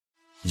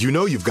You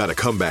know you've got a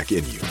comeback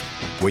in you.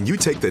 When you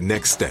take the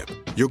next step,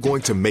 you're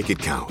going to make it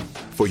count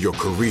for your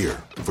career,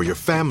 for your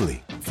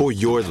family, for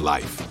your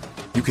life.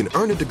 You can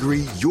earn a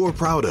degree you're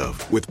proud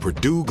of with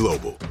Purdue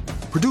Global.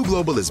 Purdue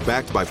Global is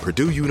backed by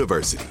Purdue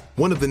University,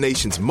 one of the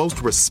nation's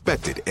most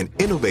respected and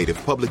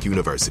innovative public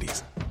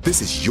universities.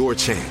 This is your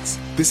chance.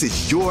 This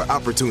is your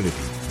opportunity.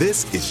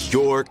 This is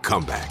your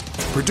comeback.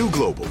 Purdue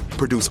Global,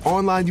 Purdue's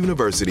online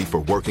university for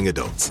working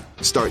adults.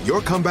 Start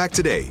your comeback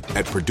today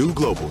at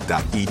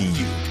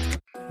purdueglobal.edu.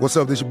 What's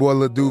up, this your boy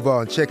Lil Duval,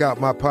 and check out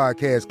my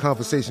podcast,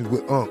 Conversations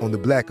with Unc, on the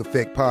Black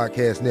Effect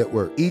Podcast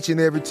Network. Each and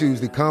every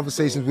Tuesday,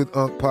 Conversations with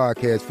Unc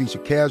podcast feature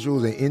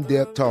casuals and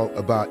in-depth talk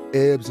about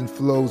ebbs and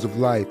flows of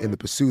life and the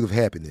pursuit of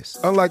happiness.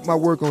 Unlike my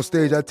work on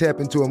stage, I tap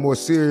into a more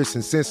serious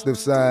and sensitive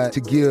side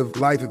to give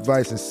life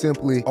advice and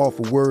simply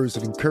offer words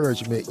of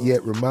encouragement,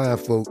 yet remind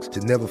folks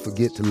to never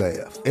forget to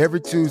laugh.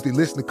 Every Tuesday,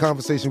 listen to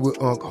Conversation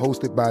with Unc,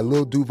 hosted by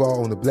Lil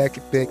Duval on the Black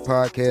Effect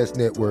Podcast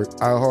Network,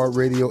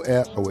 iHeartRadio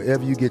app, or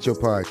wherever you get your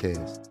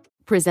podcasts.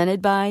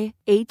 Presented by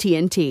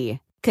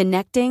AT&T.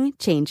 Connecting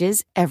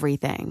changes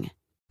everything.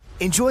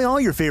 Enjoy all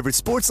your favorite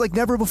sports like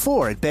never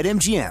before at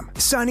BetMGM.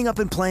 Signing up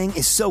and playing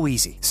is so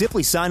easy.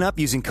 Simply sign up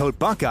using code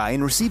Buckeye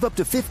and receive up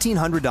to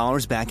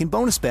 $1,500 back in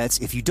bonus bets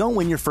if you don't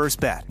win your first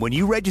bet. When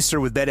you register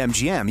with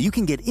BetMGM, you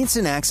can get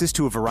instant access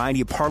to a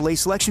variety of parlay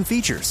selection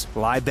features,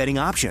 live betting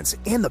options,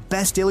 and the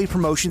best daily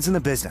promotions in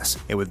the business.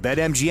 And with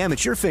BetMGM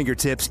at your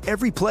fingertips,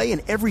 every play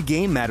and every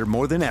game matter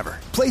more than ever.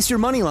 Place your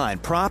moneyline,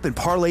 prop, and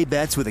parlay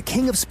bets with the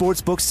king of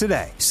sportsbooks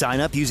today. Sign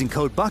up using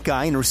code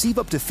Buckeye and receive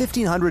up to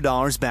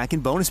 $1,500 back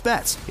in bonus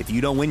bets if you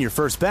don't win your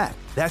first bet.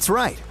 That's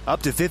right,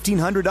 up to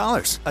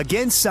 $1,500.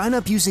 Again, sign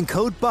up using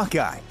code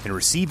Buckeye and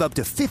receive up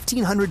to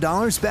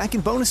 $1,500 back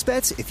in bonus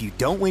bets if you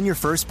don't win your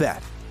first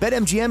bet.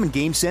 BetMGM and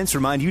GameSense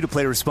remind you to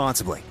play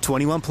responsibly.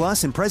 21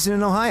 plus and present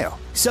in Ohio.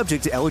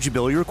 Subject to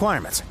eligibility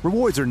requirements.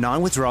 Rewards are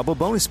non-withdrawable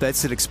bonus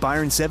bets that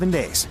expire in 7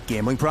 days.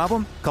 Gambling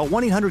problem? Call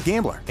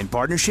 1-800-GAMBLER in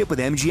partnership with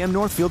MGM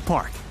Northfield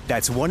Park.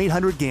 That's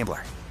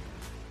 1-800-GAMBLER.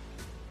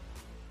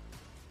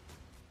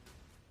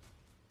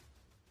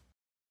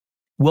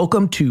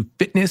 Welcome to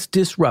Fitness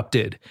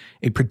Disrupted,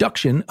 a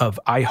production of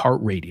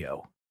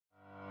iHeartRadio.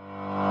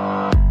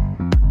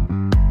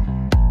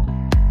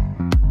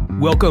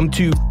 Welcome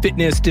to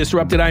Fitness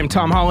Disrupted. I am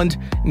Tom Holland,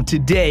 and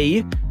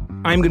today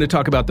I'm going to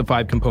talk about the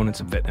 5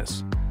 components of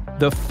fitness.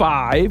 The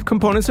 5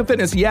 components of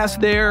fitness. Yes,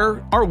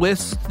 there are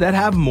lists that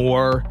have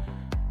more.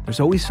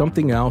 There's always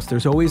something else.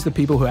 There's always the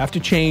people who have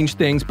to change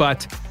things,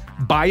 but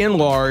by and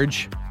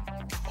large,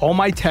 all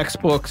my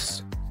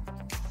textbooks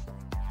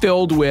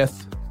filled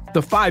with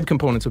the 5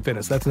 components of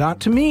fitness. That's not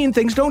to mean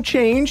things don't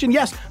change. And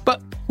yes,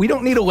 but we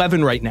don't need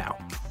 11 right now.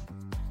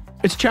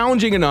 It's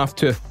challenging enough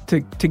to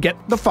get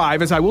the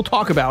 5, as I will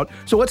talk about.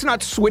 So let's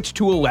not switch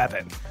to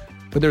 11.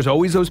 But there's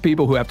always those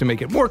people who have to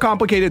make it more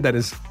complicated. That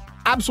is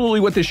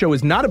absolutely what this show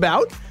is not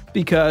about,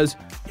 because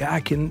yeah, I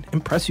can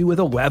impress you with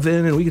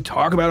 11 and we can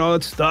talk about all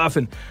that stuff.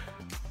 And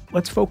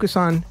let's focus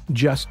on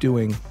just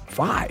doing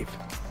 5.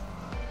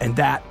 And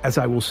that, as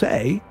I will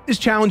say, is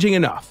challenging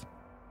enough.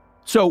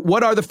 So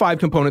what are the 5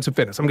 components of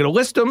fitness? I'm going to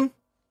list them,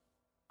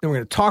 then we're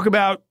going to talk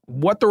about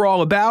what they're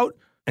all about,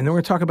 and then we're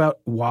going to talk about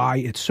why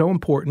it's so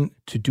important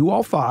to do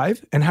all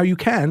 5 and how you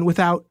can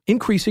without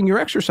increasing your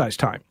exercise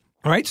time.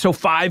 All right, so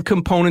 5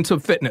 components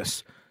of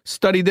fitness.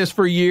 Studied this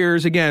for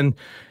years. Again,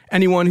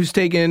 anyone who's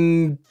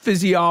taken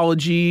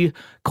physiology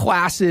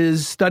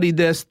classes, studied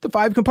this. The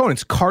 5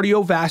 components: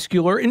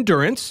 cardiovascular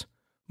endurance,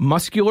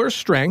 muscular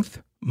strength,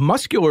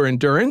 muscular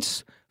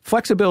endurance,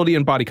 flexibility,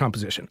 and body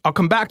composition. I'll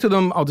come back to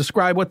them. I'll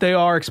describe what they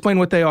are, explain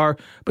what they are,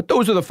 but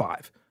those are the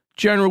 5.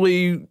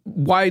 Generally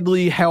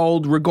widely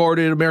held,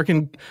 regarded,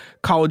 American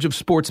College of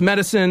Sports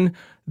Medicine.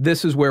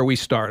 This is where we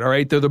start, all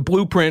right? They're the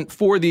blueprint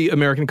for the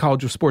American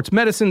College of Sports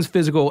Medicine's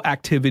physical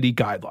activity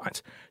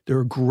guidelines.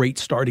 They're a great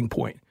starting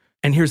point.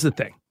 And here's the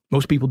thing.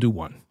 Most people do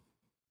 1.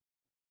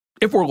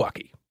 If we're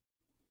lucky.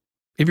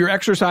 If you're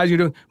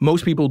exercising,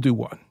 most people do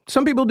 1.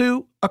 Some people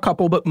do a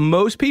couple, but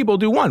most people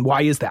do 1.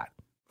 Why is that?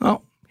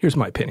 Well, here's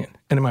my opinion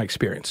and in my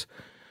experience.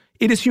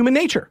 It is human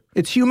nature.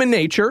 It's human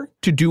nature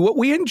to do what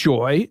we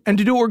enjoy and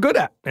to do what we're good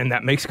at. And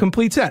that makes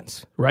complete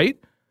sense, right?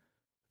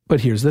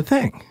 But here's the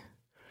thing.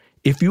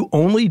 If you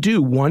only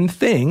do one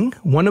thing,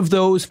 one of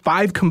those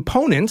 5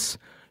 components,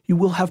 you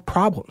will have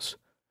problems.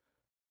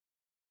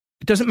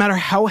 It doesn't matter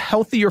how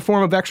healthy your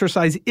form of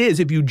exercise is.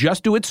 If you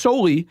just do it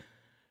solely,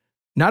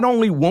 not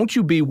only won't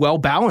you be well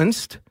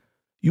balanced,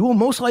 you will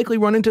most likely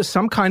run into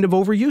some kind of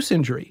overuse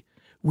injury.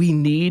 We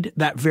need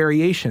that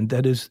variation.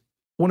 That is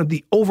one of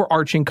the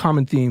overarching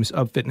common themes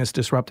of Fitness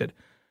Disrupted.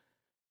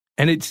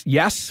 And it's,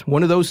 yes,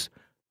 one of those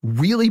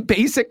really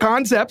basic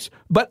concepts,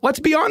 but let's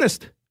be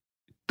honest.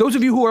 Those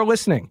of you who are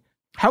listening,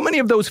 how many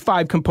of those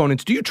 5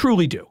 components do you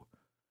truly do?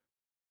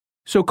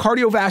 So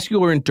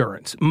cardiovascular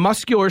endurance,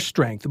 muscular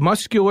strength,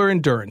 muscular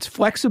endurance,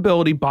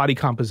 flexibility, body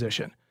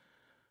composition.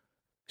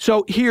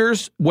 So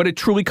here's what it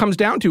truly comes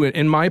down to,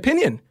 in my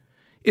opinion,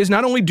 is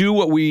not only do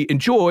what we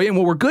enjoy and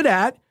what we're good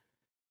at,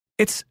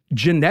 it's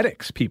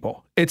genetics,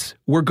 people.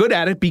 We're good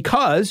at it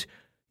because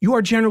you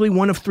are generally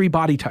one of three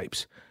body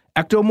types.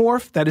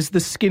 Ectomorph, that is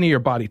the skinnier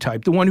body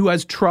type, the one who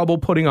has trouble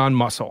putting on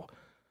muscle.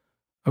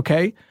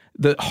 Okay?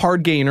 The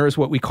hard gainer is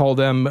what we call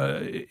them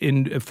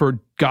for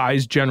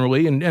guys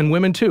generally, and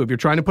women too. If you're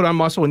trying to put on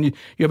muscle and you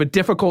have a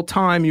difficult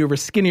time, you have a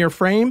skinnier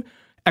frame,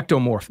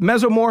 ectomorph.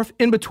 Mesomorph,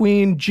 in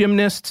between,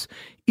 gymnasts,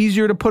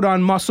 easier to put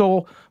on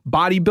muscle,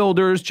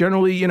 bodybuilders,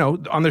 generally,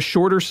 on the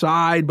shorter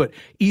side, but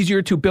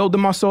easier to build the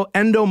muscle.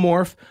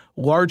 Endomorph,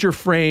 larger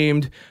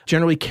framed,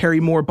 generally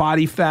carry more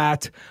body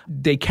fat.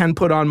 They can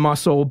put on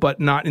muscle, but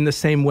not in the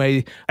same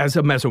way as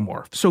a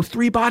mesomorph. So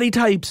 3 body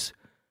types.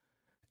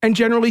 And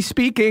generally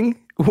speaking,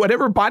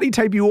 whatever body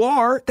type you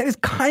are, that is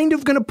kind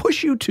of going to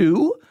push you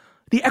to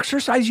the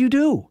exercise you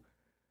do.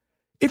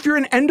 If you're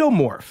an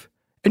endomorph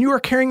and you are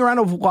carrying around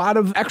a lot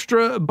of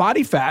extra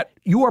body fat,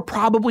 you are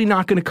probably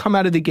not going to come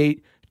out of the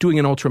gate doing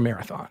an ultra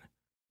marathon.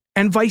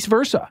 And vice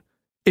versa.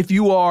 If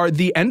you are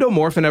the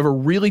endomorph and have a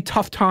really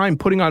tough time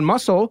putting on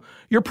muscle,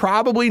 you're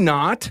probably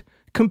not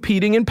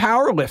competing in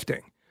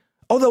powerlifting.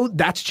 Although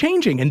that's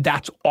changing and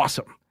that's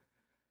awesome.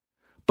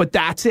 But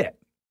that's it.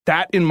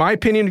 That, in my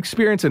opinion,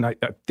 experience, and I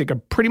think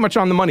I'm pretty much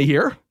on the money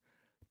here,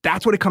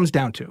 that's what it comes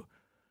down to.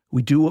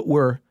 We do what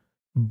we're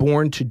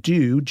born to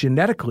do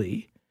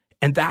genetically,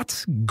 and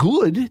that's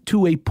good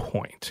to a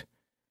point.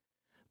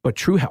 But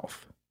true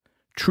health,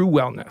 true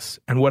wellness,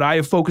 and what I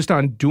have focused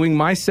on doing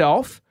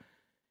myself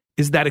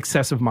is that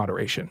excessive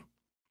moderation.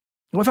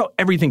 I love how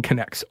everything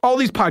connects. All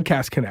these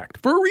podcasts connect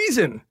for a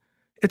reason.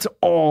 It's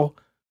all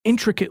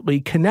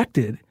intricately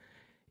connected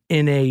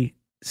in a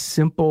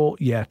simple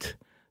yet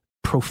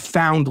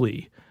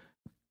profoundly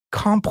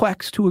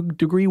complex to a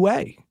degree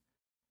way.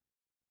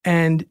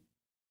 And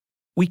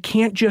we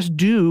can't just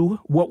do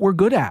what we're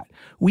good at.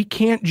 We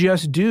can't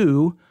just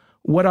do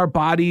what our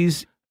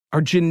bodies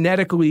are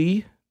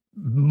genetically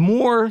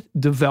more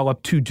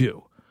developed to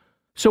do.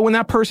 So when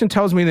that person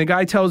tells me, the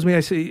guy tells me, I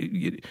say,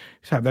 you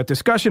have that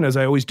discussion, as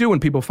I always do when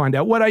people find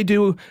out what I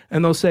do,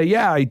 and they'll say,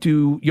 yeah, I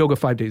do yoga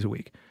 5 days a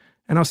week.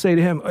 And I'll say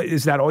to him,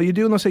 is that all you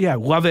do? And they'll say, yeah, I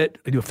love it.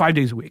 I do it 5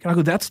 days a week. And I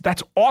go, that's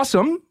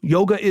awesome.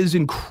 Yoga is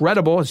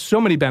incredible. It has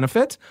so many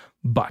benefits.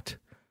 But,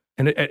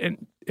 and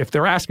if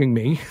they're asking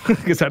me,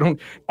 because I don't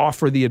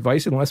offer the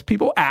advice unless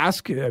people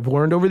ask, I've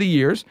learned over the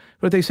years,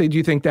 but they say, do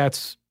you think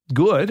that's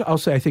good? I'll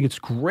say, I think it's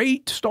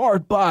great to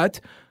start, but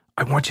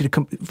I want you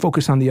to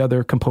focus on the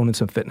other components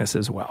of fitness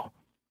as well.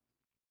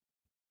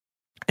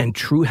 And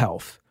true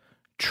health,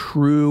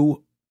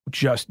 true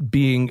just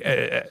being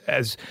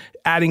as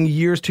adding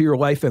years to your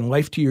life and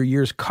life to your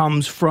years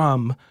comes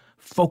from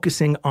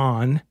focusing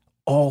on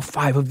all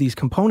 5 of these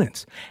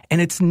components.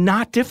 And it's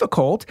not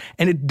difficult,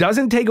 and it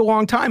doesn't take a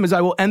long time, as I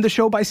will end the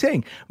show by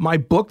saying. My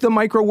book, The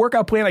Micro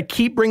Workout Plan, I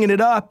keep bringing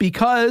it up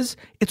because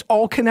it's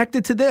all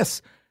connected to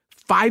this.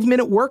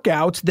 5-minute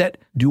workouts that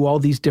do all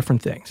these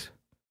different things.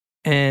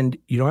 And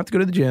you don't have to go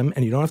to the gym,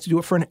 and you don't have to do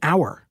it for an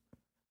hour.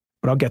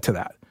 But I'll get to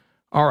that.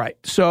 All right.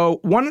 So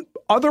one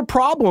other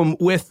problem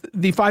with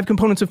the 5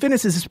 components of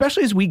fitness is,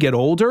 especially as we get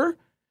older,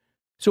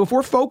 so if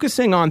we're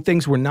focusing on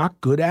things we're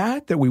not good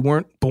at, that we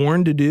weren't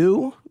born to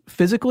do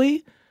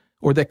physically,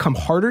 or that come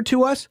harder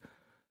to us,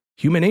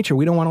 human nature,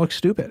 we don't want to look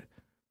stupid.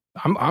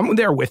 I'm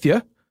there with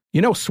you.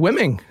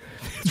 Swimming,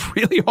 it's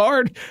really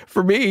hard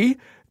for me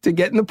to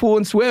get in the pool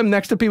and swim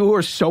next to people who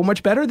are so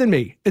much better than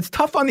me. It's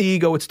tough on the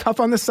ego. It's tough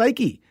on the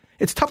psyche.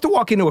 It's tough to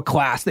walk into a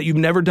class that you've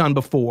never done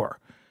before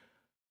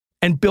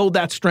and build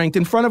that strength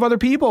in front of other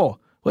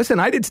people. Listen,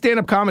 I did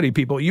stand-up comedy,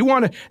 people.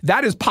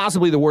 That is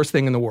possibly the worst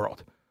thing in the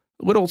world.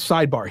 Little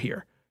sidebar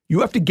here.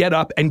 You have to get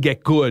up and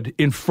get good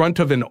in front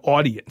of an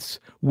audience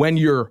when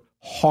you're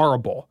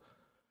horrible.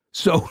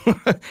 So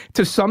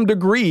to some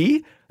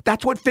degree,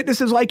 that's what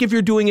fitness is like if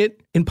you're doing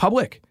it in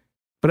public.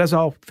 But as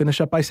I'll finish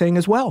up by saying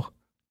as well,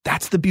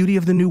 that's the beauty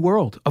of the new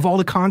world, of all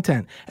the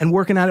content and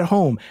working out at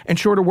home and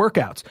shorter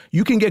workouts.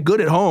 You can get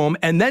good at home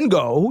and then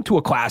go to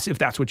a class if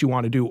that's what you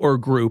want to do, or a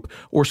group,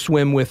 or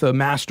swim with a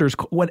master's,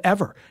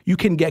 whatever. You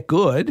can get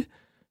good.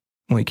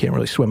 Well, you can't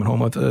really swim at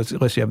home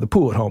unless you have the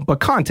pool at home. But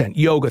content,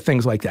 yoga,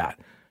 things like that,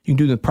 you can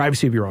do in the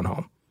privacy of your own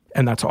home.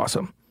 And that's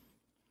awesome.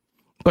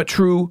 But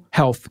true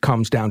health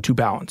comes down to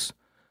balance.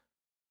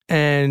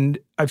 And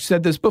I've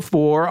said this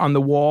before, on the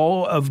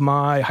wall of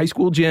my high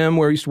school gym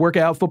where I used to work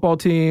out, football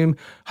team,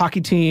 hockey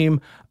team,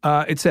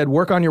 it said,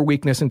 work on your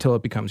weakness until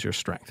it becomes your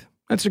strength.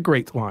 That's a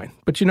great line.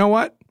 But you know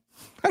what?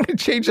 I'm going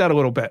to change that a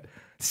little bit.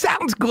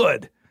 Sounds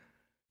good.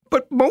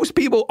 But most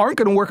people aren't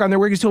going to work on their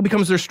weakness until it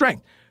becomes their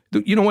strength.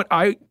 You know what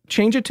I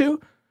change it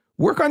to?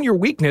 Work on your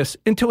weakness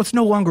until it's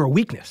no longer a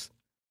weakness.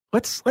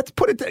 Let's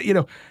put it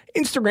that,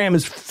 Instagram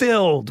is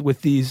filled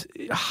with these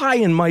high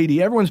and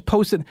mighty. Everyone's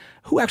posted.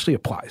 Who actually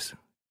applies?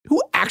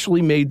 Who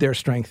actually made their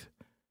strength,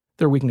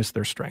 their weakness,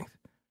 their strength?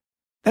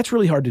 That's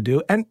really hard to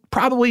do. And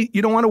probably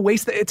you don't want to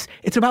waste it.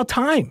 It's about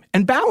time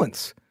and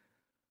balance.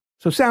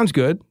 So sounds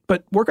good,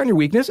 but work on your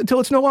weakness until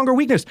it's no longer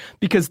weakness,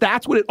 because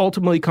that's what it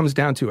ultimately comes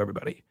down to,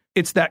 everybody.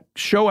 It's that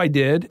show I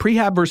did,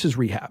 Prehab versus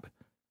Rehab.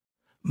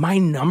 My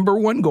number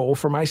one goal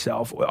for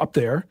myself up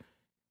there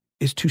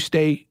is to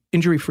stay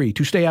injury-free,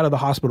 to stay out of the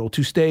hospital,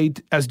 to stay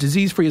as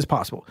disease-free as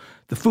possible.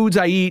 The foods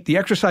I eat, the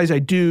exercise I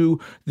do,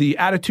 the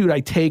attitude I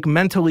take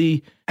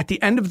mentally, at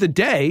the end of the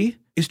day,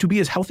 is to be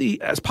as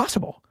healthy as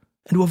possible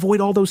and to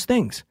avoid all those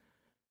things.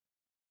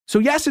 So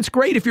yes, it's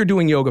great if you're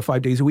doing yoga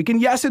 5 days a week.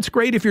 And yes, it's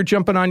great if you're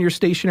jumping on your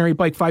stationary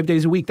bike 5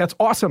 days a week. That's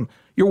awesome.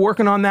 You're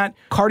working on that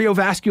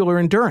cardiovascular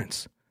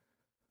endurance.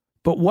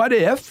 But what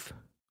if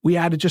we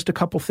added just a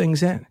couple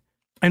things in?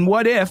 And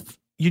what if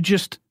you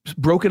just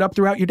broke it up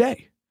throughout your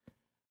day?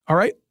 All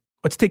right,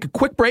 let's take a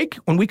quick break.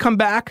 When we come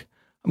back,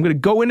 I'm going to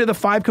go into the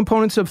 5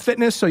 components of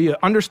fitness so you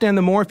understand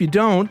them more if you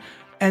don't.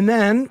 And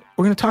then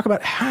we're going to talk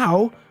about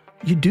how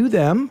you do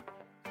them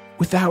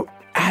without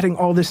adding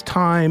all this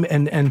time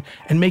and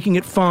making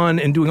it fun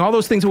and doing all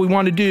those things that we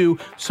want to do.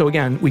 So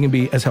again, we can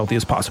be as healthy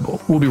as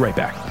possible. We'll be right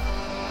back.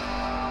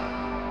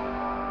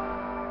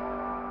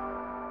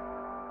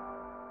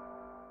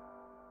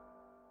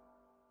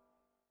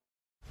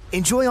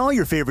 Enjoy all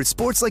your favorite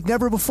sports like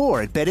never before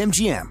at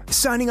BetMGM.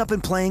 Signing up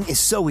and playing is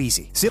so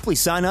easy. Simply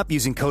sign up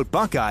using code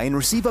Buckeye and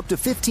receive up to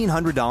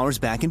 $1,500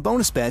 back in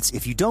bonus bets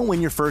if you don't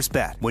win your first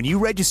bet. When you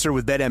register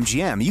with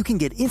BetMGM, you can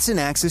get instant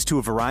access to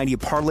a variety of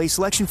parlay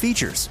selection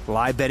features,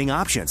 live betting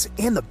options,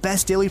 and the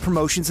best daily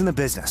promotions in the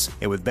business.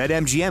 And with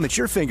BetMGM at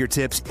your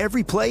fingertips,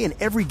 every play and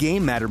every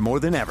game matter more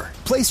than ever.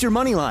 Place your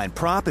moneyline,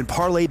 prop, and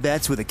parlay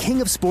bets with the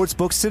king of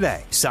sportsbooks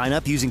today. Sign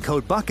up using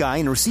code Buckeye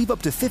and receive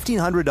up to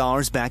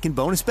 $1,500 back in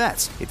bonus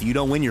bets if you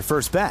don't win your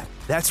first bet.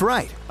 That's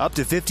right, up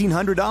to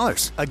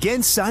 $1,500.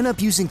 Again, sign up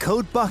using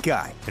code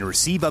Buckeye and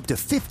receive up to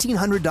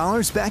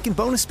 $1,500 back in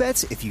bonus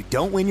bets if you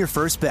don't win your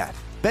first bet.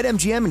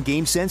 BetMGM and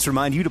GameSense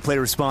remind you to play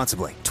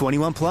responsibly.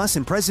 21 plus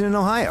and present in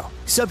Ohio.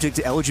 Subject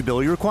to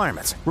eligibility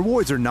requirements.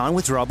 Rewards are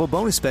non-withdrawable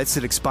bonus bets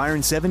that expire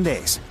in 7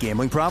 days.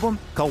 Gambling problem?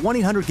 Call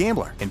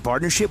 1-800-GAMBLER in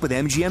partnership with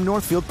MGM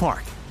Northfield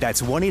Park.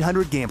 That's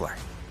 1-800-GAMBLER.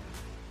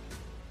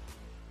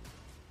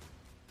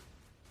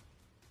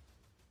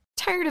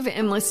 Tired of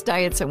endless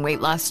diets and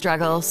weight loss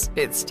struggles?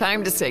 It's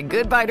time to say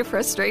goodbye to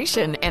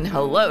frustration and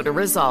hello to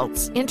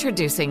results.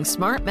 Introducing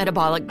Smart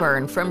Metabolic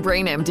Burn from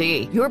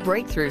BrainMD, your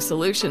breakthrough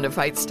solution to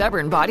fight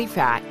stubborn body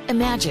fat.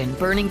 Imagine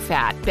burning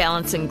fat,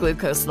 balancing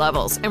glucose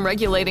levels, and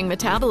regulating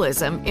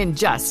metabolism in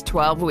just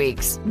 12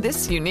 weeks.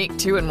 This unique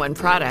 2-in-1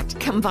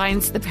 product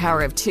combines the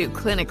power of 2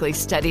 clinically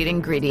studied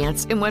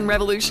ingredients in one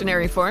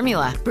revolutionary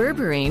formula.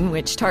 Berberine,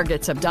 which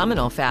targets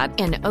abdominal fat,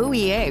 and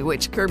OEA,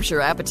 which curbs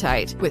your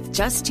appetite. With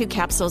just 2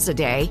 capsules a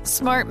day,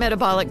 Smart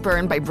Metabolic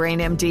Burn by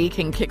BrainMD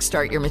can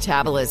kickstart your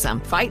metabolism,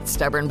 fight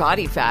stubborn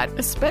body fat,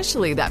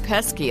 especially that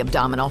pesky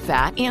abdominal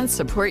fat, and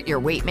support your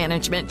weight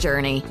management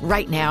journey.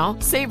 Right now,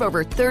 save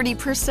over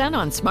 30%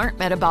 on Smart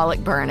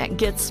Metabolic Burn at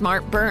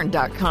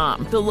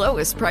GetSmartBurn.com. The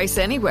lowest price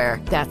anywhere.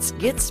 That's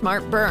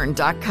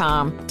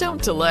GetSmartBurn.com.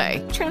 Don't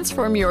delay.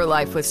 Transform your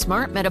life with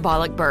Smart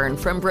Metabolic Burn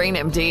from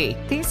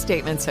BrainMD. These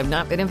statements have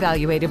not been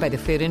evaluated by the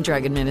Food and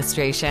Drug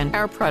Administration.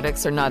 Our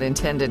products are not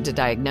intended to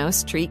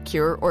diagnose, treat,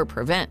 cure, or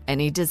prevent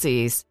any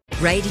disease.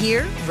 Right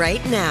here,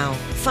 right now.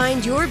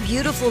 Find your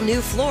beautiful new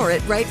floor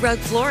at Right Rug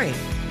Flooring.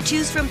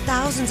 Choose from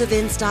thousands of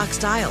in-stock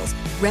styles,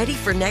 ready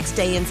for next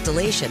day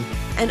installation,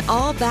 and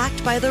all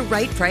backed by the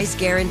right price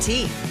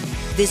guarantee.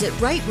 Visit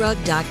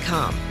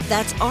rightrug.com.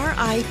 That's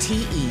RITERUG.com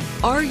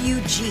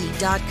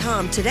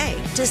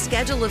today to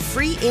schedule a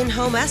free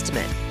in-home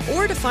estimate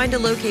or to find a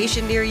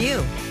location near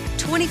you.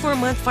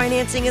 24-month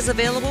financing is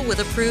available with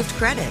approved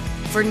credit.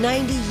 For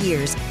 90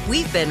 years,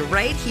 we've been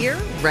right here,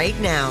 right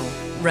now.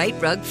 Right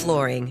Rug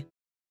Flooring.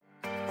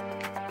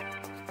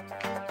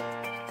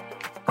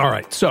 All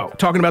right, so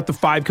talking about the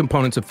 5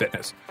 components of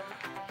fitness.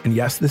 And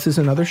yes, this is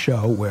another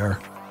show where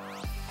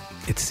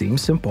it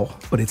seems simple,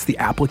 but it's the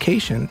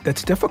application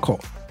that's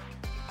difficult.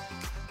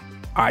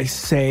 I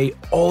say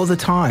all the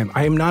time,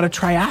 I am not a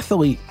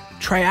triathlete.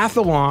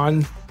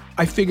 Triathlon,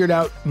 I figured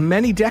out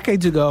many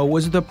decades ago,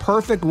 was the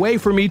perfect way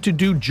for me to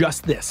do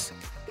just this,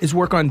 is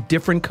work on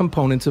different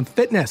components of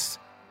fitness.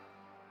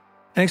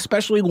 And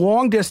especially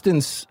long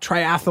distance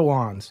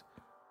triathlons.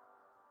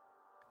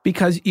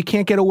 Because you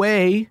can't get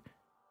away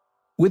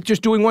with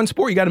just doing one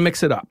sport. You got to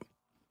mix it up.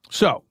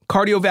 So,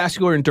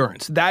 cardiovascular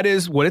endurance, that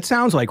is what it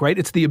sounds like, right?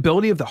 It's the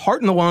ability of the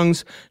heart and the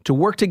lungs to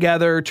work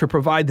together to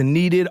provide the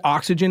needed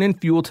oxygen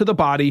and fuel to the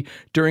body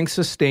during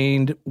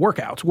sustained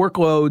workouts,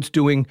 workloads,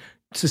 doing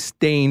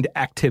sustained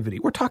activity.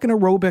 We're talking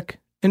aerobic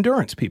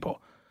endurance,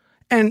 people.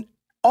 And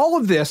all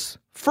of this,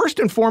 first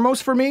and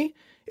foremost for me,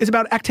 is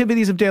about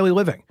activities of daily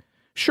living.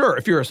 Sure,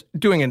 if you're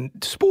doing in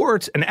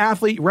sports, an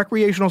athlete,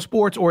 recreational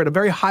sports, or at a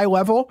very high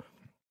level,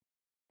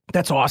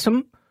 that's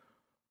awesome.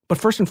 But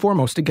first and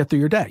foremost, to get through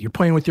your day. You're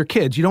playing with your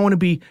kids. You don't want to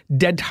be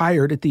dead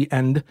tired at the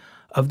end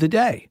of the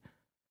day.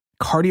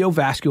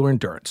 Cardiovascular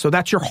endurance. So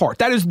that's your heart.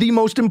 That is the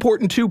most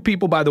important to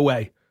people, by the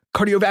way.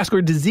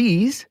 Cardiovascular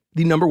disease,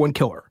 the number 1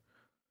 killer.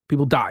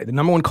 People die, the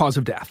number 1 cause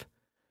of death.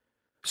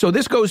 So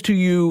this goes to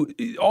you,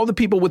 all the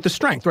people with the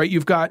strength, right?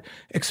 You've got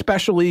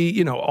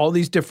especially, all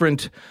these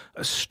different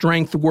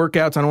strength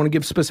workouts. I don't want to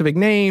give specific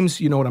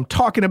names. You know what I'm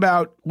talking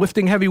about.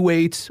 Lifting heavy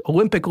weights,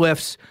 Olympic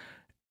lifts,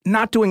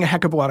 not doing a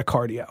heck of a lot of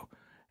cardio.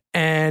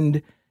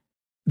 And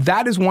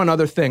that is one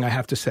other thing I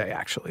have to say,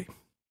 actually.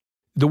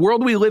 The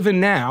world we live in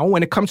now,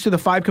 when it comes to the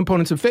 5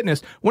 components of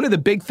fitness, one of the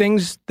big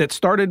things that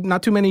started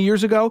not too many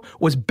years ago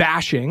was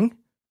bashing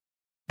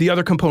the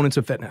other components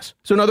of fitness.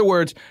 So in other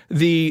words,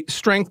 the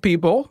strength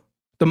people,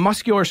 the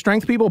muscular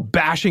strength people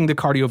bashing the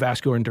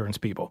cardiovascular endurance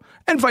people,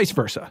 and vice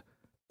versa.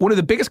 One of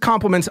the biggest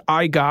compliments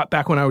I got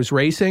back when I was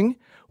racing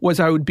was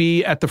I would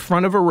be at the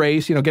front of a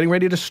race, getting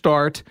ready to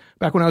start,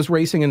 back when I was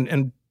racing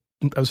and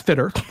I was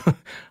fitter,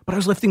 but I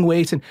was lifting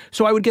weights. And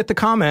so I would get the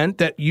comment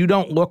that you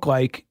don't look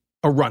like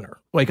a runner.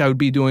 Like I would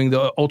be doing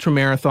the ultra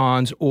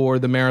marathons or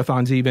the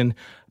marathons even,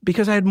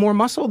 because I had more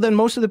muscle than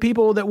most of the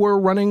people that were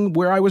running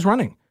where I was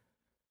running.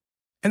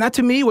 And that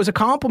to me was a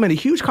compliment, a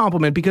huge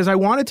compliment, because I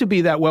wanted to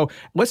be that. Well,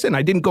 listen,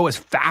 I didn't go as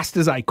fast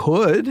as I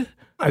could.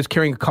 I was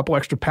carrying a couple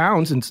extra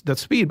pounds and that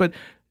speed, but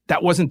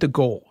that wasn't the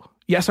goal.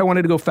 Yes, I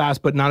wanted to go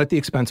fast, but not at the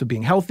expense of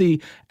being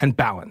healthy and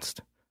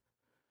balanced.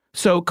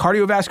 So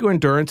cardiovascular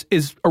endurance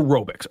is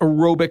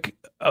aerobic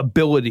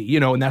ability,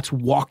 and that's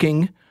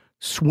walking,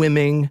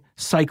 swimming,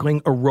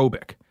 cycling,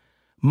 aerobic.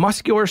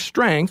 Muscular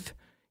strength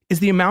is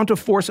the amount of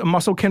force a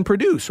muscle can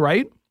produce,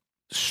 right?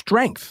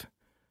 Strength.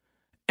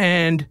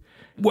 And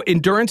what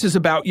endurance is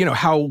about,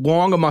 how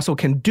long a muscle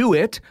can do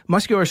it.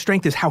 Muscular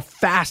strength is how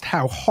fast,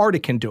 how hard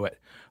it can do it.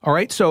 All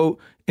right. So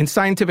in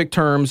scientific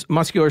terms,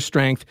 muscular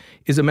strength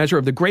is a measure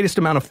of the greatest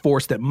amount of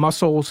force that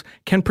muscles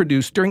can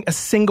produce during a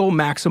single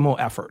maximal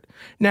effort.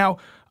 Now,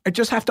 I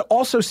just have to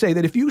also say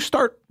that if you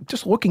start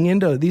just looking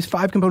into these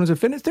 5 components of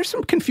fitness, there's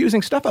some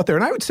confusing stuff out there.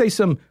 And I would say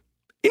some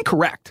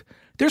incorrect.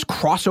 There's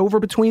crossover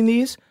between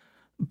these,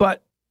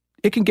 but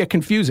it can get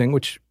confusing,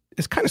 which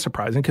is kind of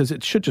surprising because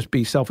it should just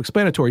be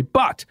self-explanatory.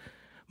 But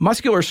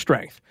muscular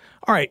strength.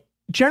 All right.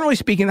 Generally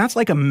speaking, that's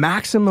like a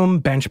maximum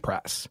bench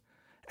press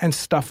and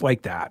stuff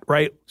like that,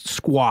 right?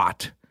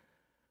 Squat.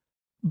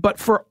 But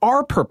for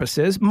our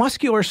purposes,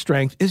 muscular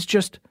strength is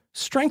just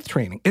strength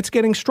training. It's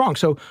getting strong.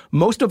 So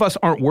most of us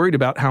aren't worried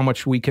about how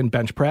much we can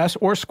bench press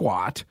or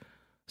squat.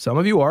 Some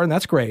of you are, and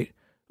that's great.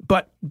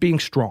 But being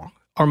strong,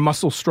 our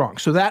muscles strong.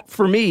 So that,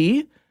 for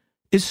me,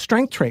 is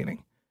strength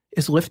training,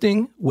 is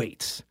lifting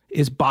weights,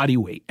 is body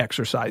weight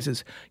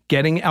exercises,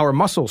 getting our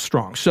muscles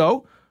strong.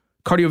 So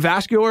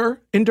cardiovascular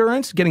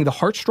endurance, getting the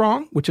heart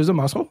strong, which is a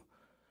muscle.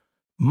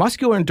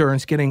 Muscular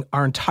endurance, getting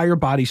our entire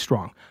body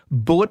strong.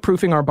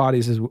 Bulletproofing our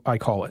bodies, as I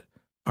call it.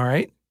 All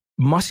right?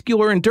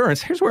 Muscular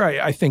endurance, here's where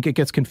I think it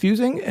gets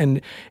confusing.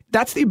 And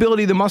that's the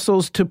ability of the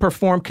muscles to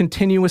perform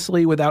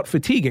continuously without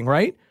fatiguing,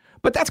 right?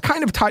 But that's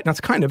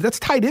that's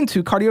tied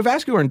into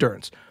cardiovascular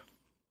endurance.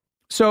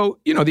 So,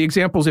 the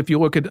examples, if you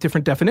look at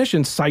different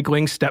definitions,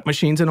 cycling, step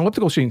machines, and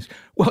elliptical machines,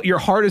 well, your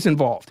heart is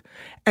involved.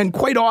 And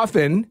quite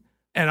often,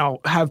 and I'll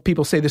have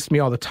people say this to me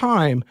all the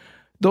time,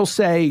 they'll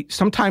say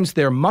sometimes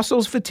their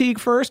muscles fatigue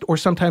first or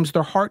sometimes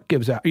their heart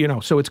gives out,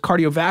 so it's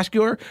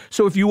cardiovascular.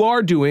 So if you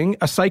are doing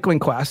a cycling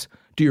class,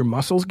 do your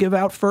muscles give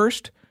out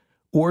first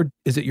or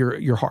is it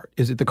your heart?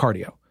 Is it the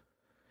cardio?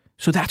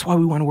 So that's why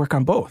we want to work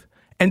on both.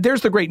 And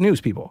there's the great news,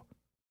 people,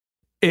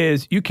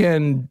 is you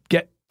can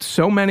get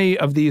so many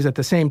of these at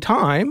the same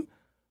time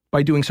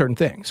by doing certain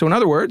things. So in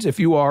other words, if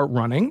you are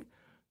running,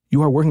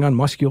 you are working on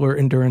muscular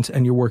endurance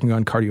and you're working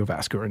on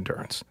cardiovascular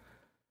endurance.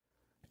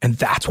 And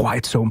that's why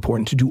it's so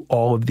important to do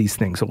all of these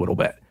things a little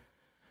bit.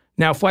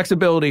 Now,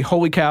 flexibility,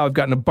 holy cow, I've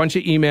gotten a bunch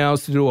of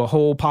emails to do a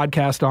whole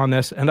podcast on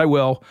this, and I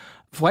will.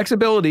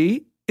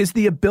 Flexibility is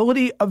the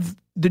ability of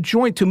the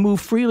joint to move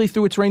freely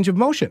through its range of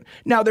motion.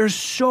 Now, there's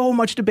so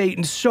much debate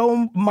and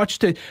so much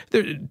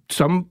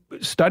some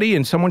study,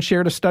 and someone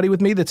shared a study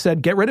with me that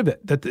said, get rid of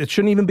it, that it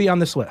shouldn't even be on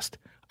this list.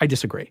 I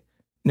disagree.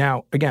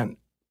 Now, again,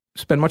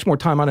 spend much more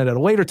time on it at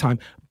a later time,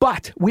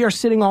 but we are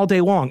sitting all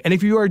day long. And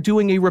if you are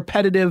doing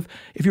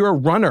if you're a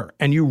runner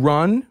and you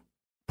run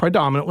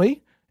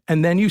predominantly,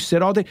 and then you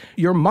sit all day,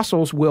 your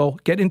muscles will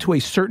get into a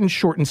certain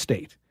shortened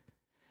state.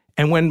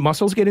 And when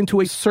muscles get into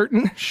a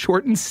certain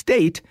shortened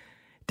state,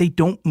 they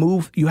don't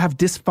move. You have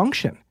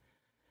dysfunction.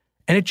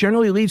 And it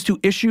generally leads to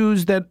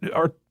issues that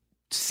are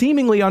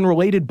seemingly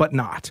unrelated, but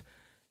not,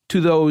 to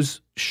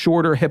those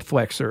shorter hip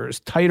flexors,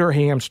 tighter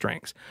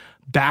hamstrings,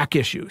 back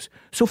issues.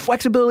 So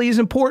flexibility is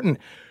important.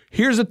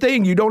 Here's the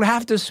thing. You don't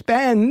have to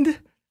spend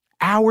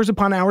hours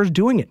upon hours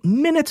doing it.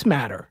 Minutes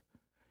matter.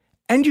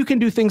 And you can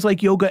do things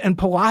like yoga and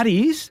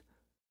Pilates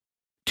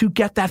to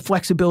get that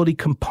flexibility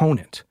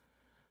component.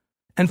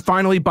 And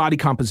finally, body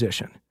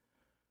composition.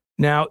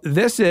 Now,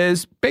 this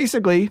is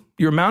basically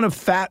your amount of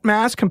fat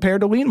mass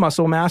compared to lean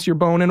muscle mass, your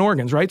bone and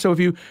organs, right? So if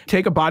you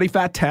take a body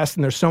fat test,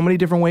 and there's so many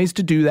different ways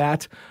to do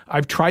that.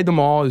 I've tried them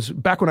all.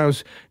 Back when I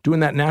was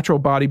doing that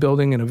natural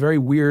bodybuilding in a very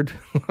weird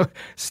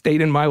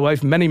state in my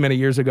life many, many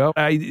years ago,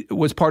 I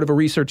was part of a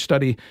research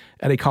study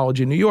at a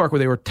college in New York where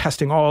they were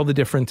testing all the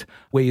different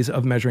ways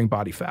of measuring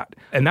body fat.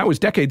 And that was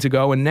decades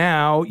ago. And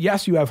now,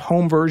 yes, you have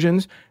home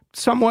versions,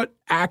 somewhat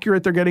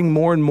accurate. They're getting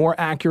more and more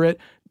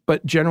accurate.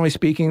 But generally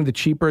speaking, the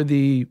cheaper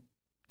the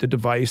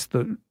device,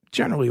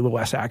 generally the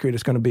less accurate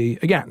it's going to be.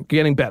 Again,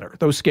 getting better,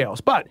 those scales.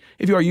 But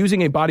if you are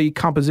using a body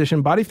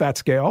composition, body fat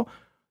scale,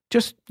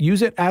 just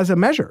use it as a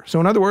measure. So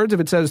in other words, if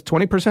it says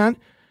 20%,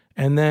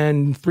 and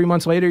then 3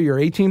 months later, you're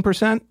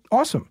 18%,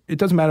 awesome. It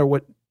doesn't matter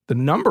what the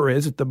number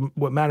is.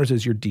 What matters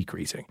is you're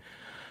decreasing.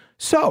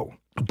 So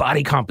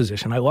body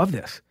composition, I love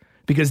this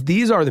because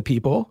these are the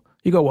people,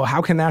 you go, well,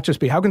 how can that just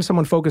be? How can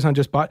someone focus on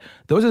just body?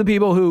 Those are the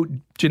people who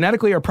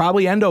genetically are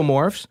probably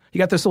endomorphs. You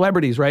got the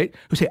celebrities, right?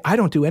 Who say, I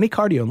don't do any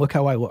cardio and look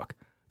how I look.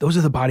 Those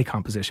are the body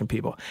composition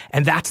people.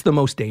 And that's the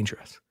most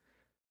dangerous.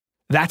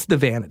 That's the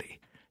vanity.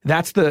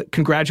 That's the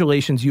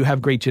congratulations, you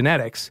have great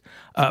genetics,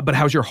 but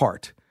how's your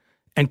heart?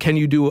 And can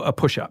you do a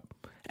push-up?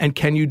 And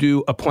can you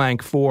do a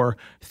plank for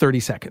 30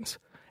 seconds?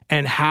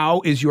 And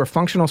how is your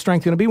functional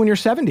strength going to be when you're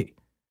 70?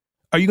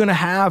 Are you going to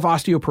have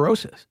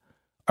osteoporosis?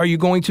 Are you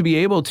going to be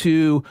able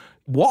to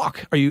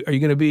walk? Are you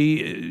going to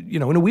be,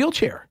 in a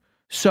wheelchair?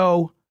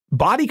 So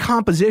body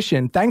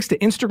composition, thanks to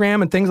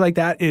Instagram and things like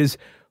that, is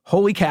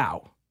holy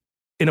cow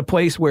in a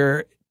place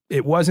where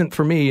it wasn't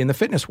for me in the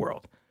fitness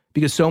world.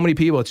 Because so many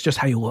people, it's just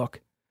how you look.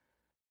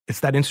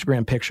 It's that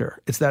Instagram picture.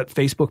 It's that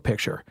Facebook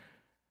picture.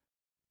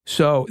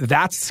 So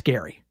that's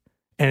scary.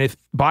 And if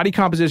body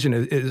composition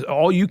is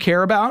all you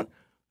care about,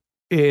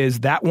 is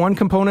that one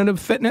component of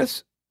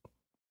fitness,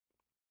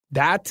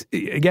 that,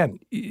 again,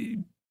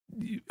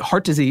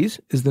 heart disease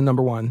is the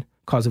number one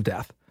cause of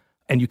death.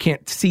 And you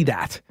can't see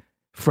that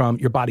from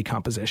your body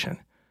composition.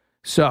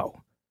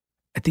 So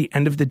at the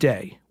end of the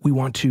day, we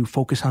want to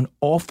focus on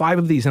all 5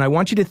 of these. And I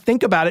want you to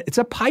think about it. It's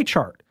a pie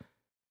chart.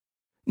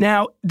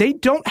 Now, they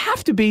don't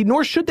have to be,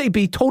 nor should they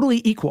be,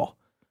 totally equal.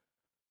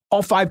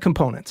 All 5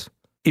 components.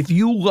 If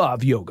you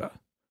love yoga,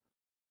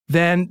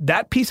 then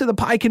that piece of the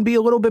pie can be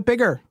a little bit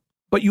bigger.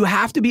 But you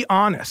have to be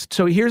honest.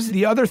 So here's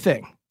the other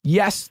thing.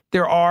 Yes,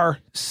 there are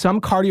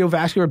some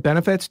cardiovascular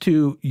benefits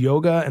to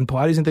yoga and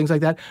Pilates and things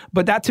like that.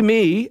 But that to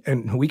me,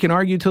 and we can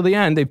argue till the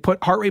end, they've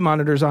put heart rate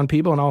monitors on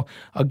people, and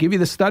I'll give you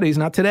the studies,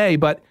 not today,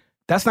 but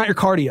that's not your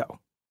cardio.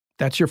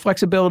 That's your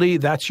flexibility.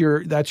 That's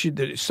your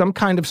some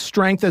kind of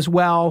strength as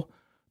well.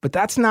 But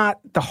that's not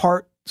the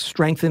heart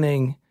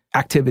strengthening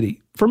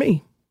activity. For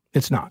me,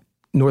 it's not,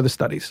 nor the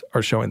studies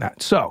are showing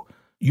that. So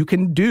you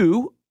can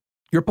do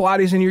your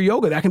Pilates and your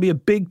yoga. That can be a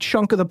big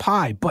chunk of the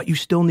pie, but you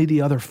still need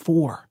the other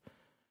 4.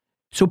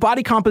 So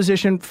body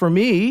composition for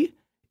me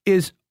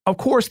is, of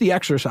course, the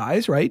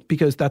exercise, right?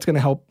 Because that's going to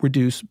help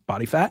reduce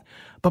body fat.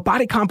 But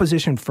body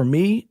composition for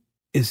me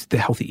is the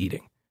healthy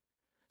eating.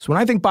 So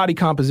when I think body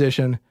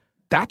composition,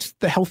 that's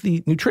the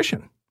healthy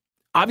nutrition.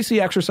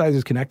 Obviously, exercise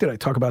is connected. I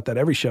talk about that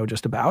every show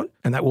just about,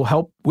 and that will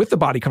help with the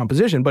body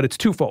composition, but it's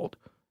twofold,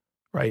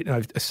 right? And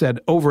I've said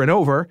over and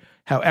over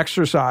how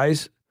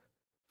exercise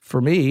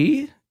for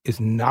me is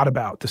not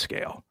about the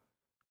scale.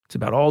 It's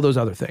about all those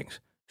other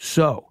things.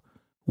 So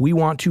we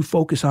want to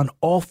focus on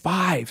all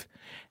 5.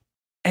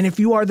 And if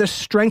you are the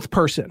strength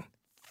person,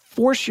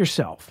 force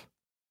yourself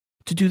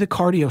to do the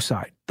cardio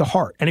side, the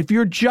heart. And if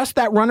you're just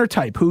that runner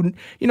type who,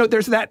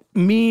 there's that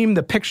meme,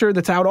 the picture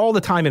that's out all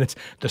the time, and it's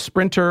the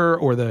sprinter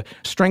or the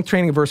strength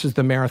training versus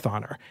the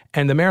marathoner.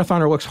 And the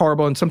marathoner looks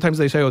horrible. And sometimes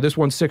they say, oh, this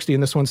one's 60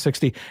 and this one's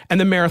 60.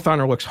 And the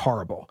marathoner looks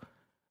horrible.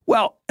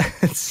 Well,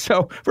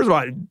 so first of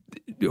all,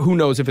 who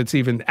knows if it's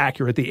even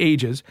accurate, the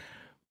ages.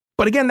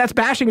 But again, that's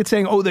bashing it,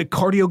 saying, oh, the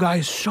cardio guy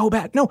is so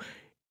bad. No,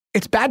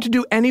 it's bad to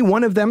do any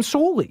one of them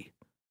solely.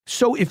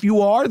 So if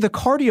you are the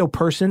cardio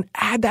person,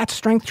 add that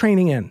strength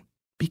training in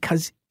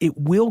because it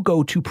will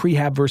go to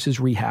prehab versus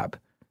rehab.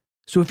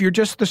 So if you're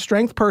just the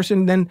strength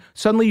person, then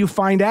suddenly you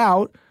find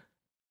out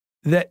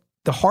that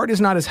the heart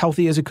is not as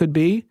healthy as it could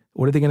be.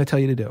 What are they going to tell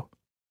you to do?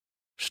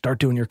 Start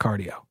doing your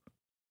cardio.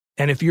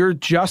 And if you're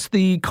just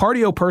the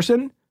cardio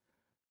person,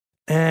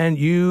 and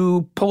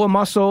you pull a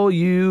muscle,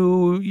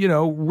 you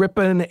rip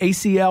an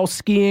ACL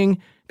skiing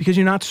because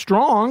you're not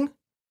strong,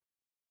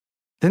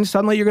 then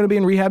suddenly you're going to be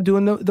in rehab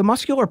doing the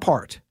muscular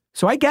part.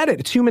 So I get it.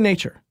 It's human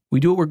nature. We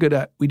do what we're good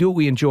at. We do what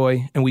we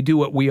enjoy, and we do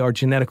what we are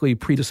genetically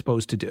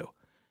predisposed to do.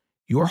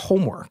 Your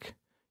homework,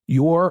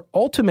 your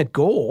ultimate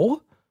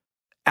goal,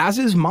 as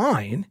is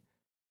mine,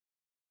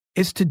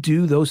 is to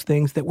do those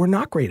things that we're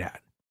not great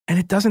at. And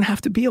it doesn't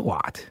have to be a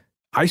lot.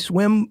 I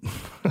swim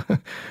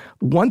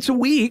once a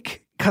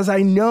week because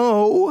I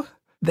know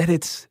that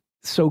it's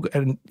so good.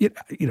 And,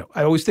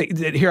 I always think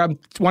here, I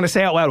want to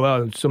say out loud,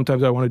 well,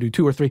 sometimes I want to do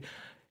 2 or 3.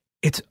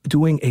 It's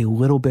doing a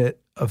little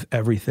bit of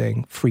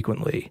everything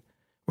frequently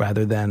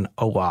rather than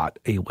a lot,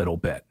 a little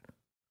bit.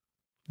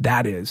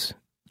 That is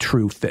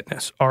true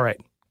fitness. All right,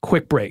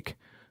 quick break.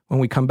 When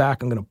we come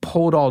back, I'm going to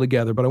pull it all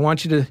together, but I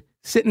want you to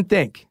sit and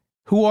think.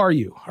 Who are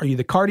you? Are you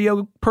the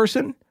cardio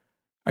person?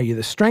 Are you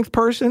the strength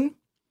person?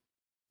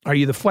 Are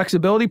you the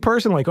flexibility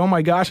person? Like, oh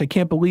my gosh, I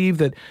can't believe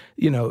that,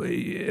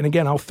 and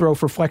again, I'll throw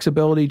for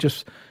flexibility,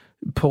 just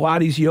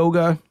Pilates,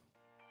 yoga.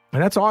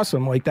 And that's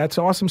awesome. Like, that's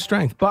awesome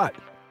strength, but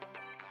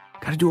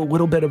got to do a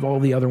little bit of all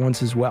the other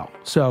ones as well.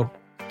 So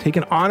take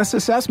an honest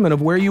assessment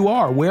of where you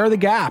are. Where are the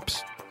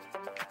gaps?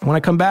 And when I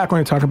come back, we're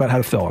going to talk about how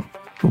to fill them.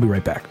 We'll be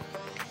right back.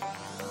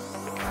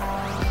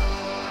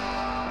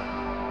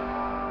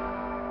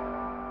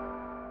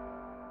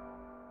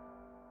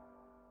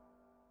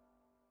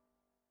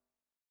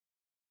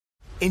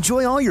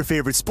 Enjoy all your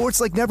favorite sports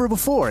like never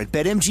before at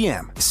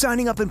BetMGM.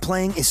 Signing up and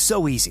playing is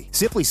so easy.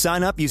 Simply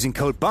sign up using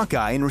code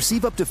Buckeye and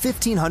receive up to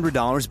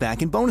 $1,500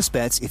 back in bonus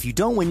bets if you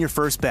don't win your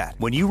first bet.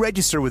 When you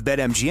register with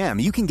BetMGM,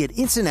 you can get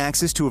instant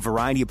access to a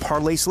variety of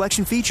parlay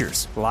selection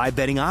features, live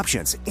betting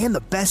options, and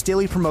the best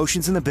daily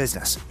promotions in the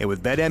business. And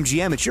with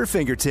BetMGM at your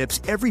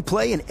fingertips, every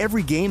play and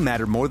every game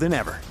matter more than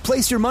ever.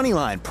 Place your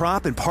moneyline,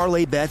 prop, and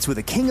parlay bets with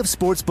the king of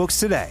sportsbooks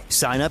today.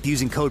 Sign up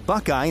using code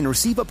Buckeye and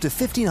receive up to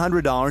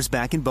 $1,500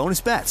 back in bonus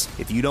bets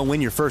if you don't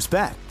win your first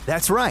bet.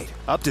 That's right,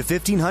 up to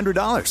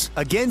 $1,500.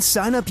 Again,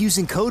 sign up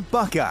using code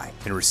Buckeye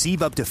and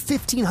receive up to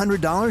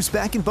 $1,500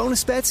 back in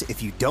bonus bets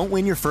if you don't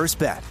win your first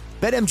bet.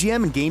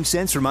 BetMGM and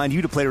GameSense remind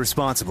you to play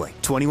responsibly.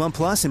 21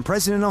 plus and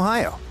present in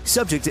Ohio.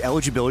 Subject to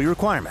eligibility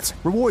requirements.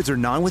 Rewards are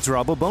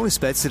non-withdrawable bonus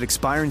bets that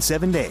expire in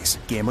 7 days.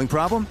 Gambling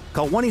problem?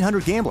 Call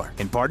 1-800-GAMBLER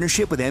in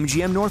partnership with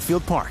MGM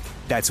Northfield Park.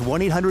 That's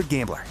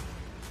 1-800-GAMBLER.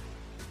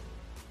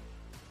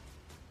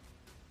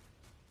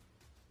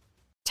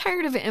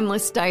 Tired of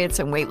endless diets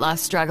and weight loss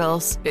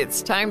struggles?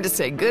 It's time to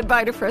say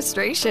goodbye to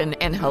frustration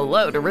and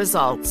hello to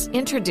results.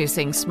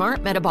 Introducing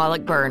Smart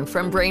Metabolic Burn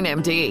from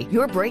BrainMD,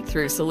 your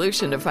breakthrough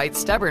solution to fight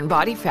stubborn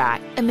body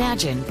fat.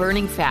 Imagine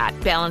burning fat,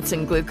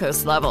 balancing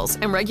glucose levels,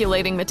 and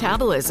regulating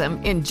metabolism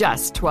in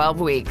just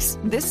 12 weeks.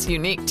 This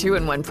unique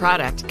 2-in-1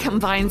 product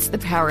combines the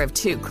power of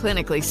 2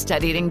 clinically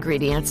studied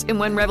ingredients in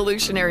one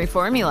revolutionary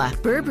formula.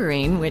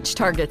 Berberine, which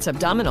targets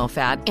abdominal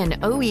fat, and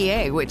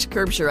OEA, which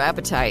curbs your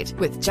appetite.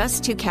 With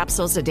just 2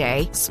 capsules a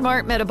day,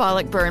 Smart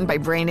Metabolic Burn by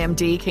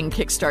BrainMD can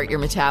kickstart your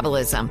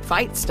metabolism,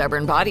 fight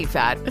stubborn body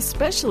fat,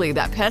 especially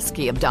that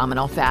pesky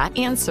abdominal fat,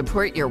 and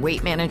support your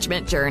weight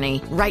management journey.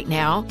 Right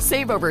now,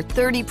 save over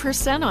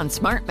 30% on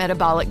Smart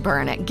Metabolic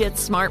Burn at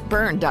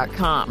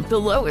GetSmartBurn.com. The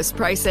lowest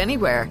price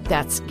anywhere.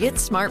 That's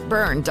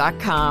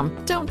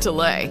GetSmartBurn.com. Don't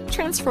delay.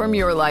 Transform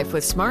your life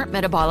with Smart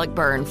Metabolic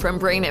Burn from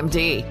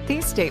BrainMD.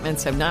 These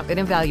statements have not been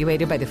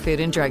evaluated by the Food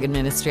and Drug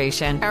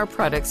Administration. Our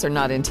products are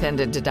not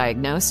intended to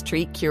diagnose,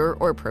 treat, cure,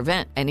 or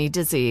prevent any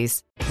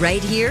disease.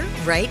 Right here,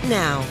 right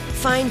now.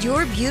 Find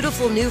your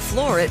beautiful new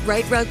floor at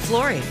Right Rug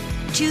Flooring.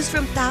 Choose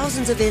from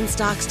thousands of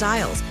in-stock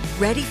styles,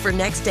 ready for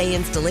next day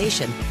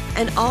installation,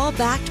 and all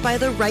backed by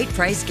the right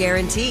price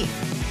guarantee.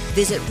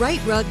 Visit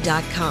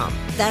rightrug.com.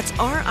 That's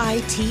RITERUG.com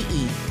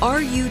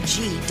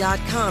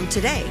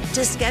today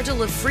to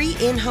schedule a free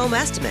in-home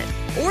estimate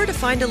or to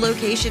find a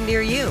location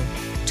near you.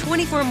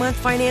 24-month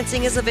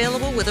financing is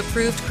available with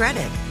approved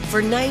credit.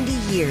 For 90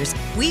 years,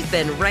 we've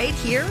been right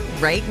here,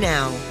 right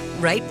now.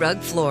 Right Rug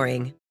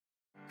Flooring.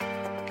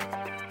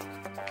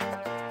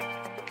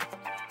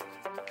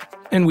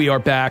 And we are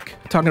back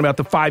talking about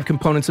the 5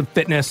 components of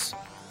fitness.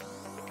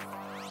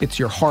 It's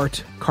your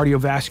heart,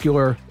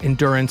 cardiovascular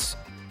endurance.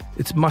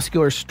 It's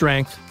muscular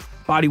strength,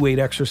 body weight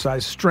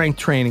exercise, strength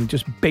training,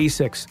 just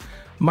basics,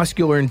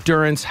 muscular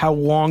endurance, how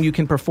long you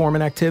can perform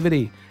an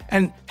activity.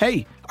 And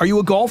hey, are you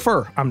a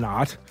golfer? I'm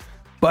not.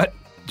 But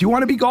do you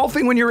want to be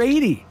golfing when you're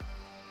 80?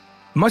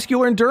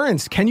 Muscular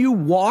endurance. Can you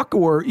walk?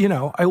 Or,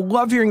 I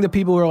love hearing the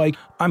people who are like,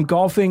 I'm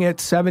golfing at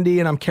 70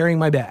 and I'm carrying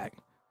my bag.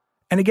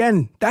 And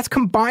again, that's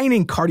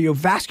combining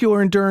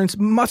cardiovascular endurance,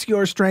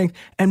 muscular strength,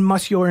 and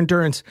muscular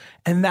endurance.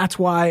 And that's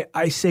why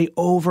I say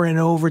over and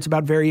over, it's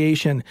about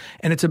variation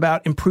and it's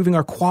about improving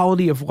our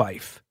quality of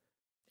life.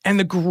 And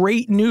the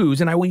great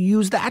news, and I will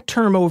use that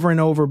term over and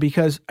over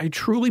because I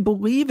truly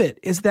believe it,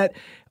 is that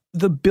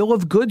the bill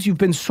of goods you've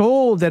been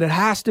sold, that it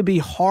has to be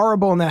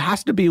horrible and that it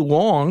has to be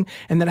long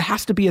and that it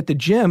has to be at the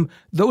gym,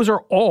 those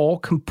are all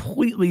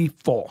completely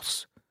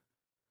false.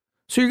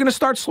 So you're going to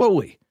start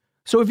slowly.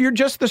 So if you're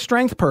just the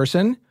strength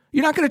person,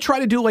 you're not going to try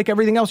to do like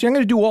everything else. You're not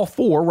going to do all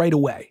 4 right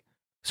away.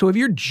 So if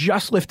you're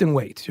just lifting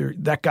weights, you're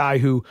that guy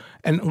who,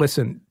 and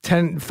listen,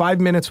 5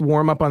 minutes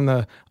warm up on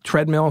the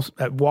treadmill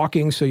at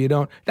walking so you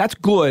don't, that's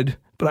good,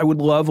 but I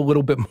would love a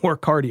little bit more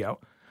cardio.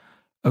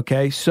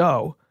 Okay,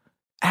 so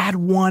add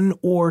 1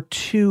 or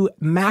 2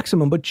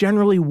 maximum, but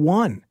generally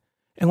 1,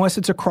 unless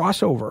it's a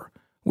crossover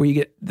where you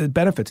get the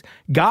benefits.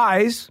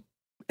 Guys,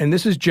 and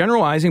this is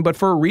generalizing, but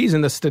for a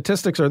reason, the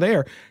statistics are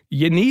there.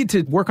 You need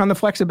to work on the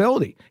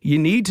flexibility. You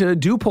need to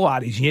do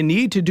Pilates. You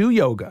need to do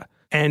yoga.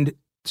 And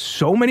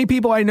so many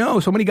people I know,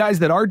 so many guys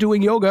that are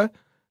doing yoga,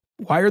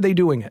 why are they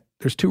doing it?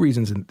 There's 2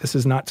 reasons. And this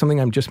is not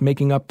something I'm just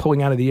making up,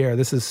 pulling out of the air.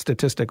 This is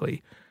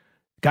statistically.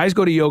 Guys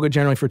go to yoga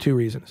generally for 2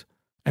 reasons,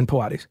 and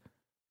Pilates.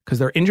 Because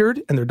they're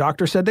injured and their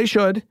doctor said they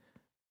should,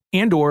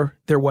 and or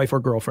their wife or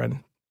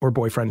girlfriend or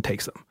boyfriend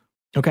takes them.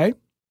 Okay?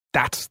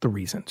 That's the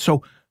reason.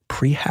 So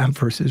prehab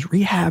versus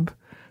rehab.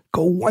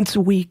 Go once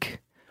a week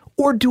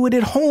or do it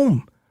at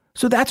home.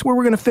 So that's where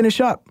we're going to finish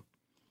up.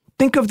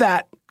 Think of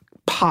that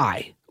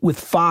pie with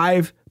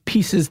 5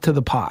 pieces to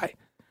the pie.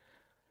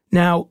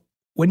 Now,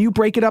 when you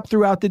break it up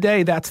throughout the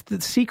day, that's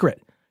the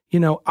secret.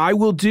 I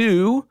will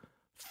do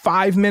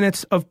 5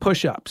 minutes of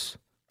push-ups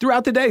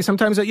throughout the day.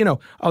 Sometimes,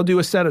 I'll do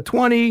a set of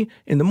 20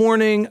 in the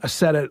morning, a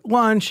set at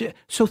lunch.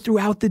 So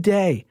throughout the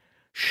day,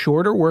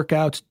 shorter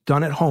workouts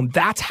done at home.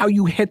 That's how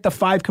you hit the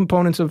 5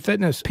 components of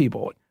fitness,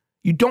 people.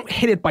 You don't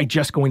hit it by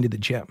just going to the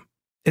gym.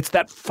 It's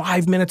that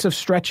 5 minutes of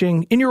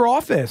stretching in your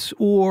office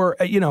or,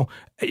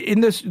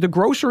 in the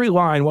grocery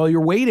line while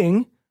you're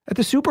waiting at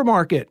the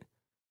supermarket.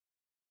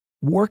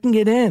 Working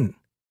it in.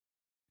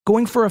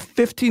 Going for a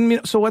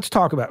 15-minute. So let's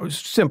talk about it. It's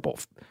simple.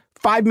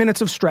 5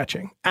 minutes of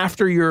stretching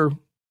after you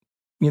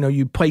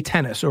play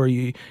tennis or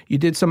you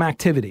did some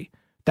activity.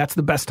 That's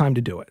the best time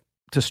to do it,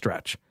 to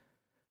stretch.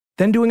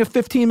 Then doing a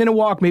 15-minute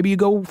walk. Maybe you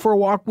go for a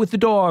walk with the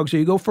dogs or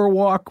you go for a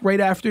walk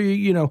right after,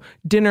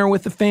 dinner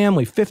with the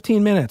family.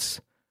 15 minutes.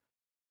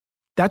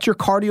 That's your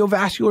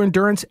cardiovascular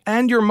endurance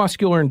and your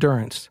muscular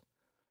endurance.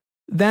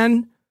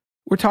 Then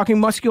we're talking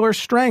muscular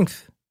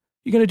strength.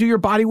 You're going to do your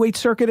body weight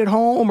circuit at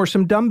home or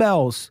some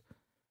dumbbells.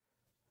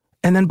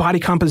 And then body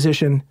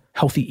composition,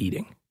 healthy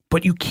eating.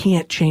 But you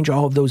can't change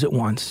all of those at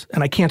once.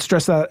 And I can't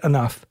stress that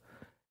enough.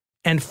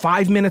 And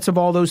 5 minutes of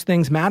all those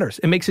things matters.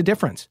 It makes a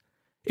difference.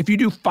 If you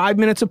do 5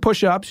 minutes of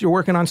push-ups, you're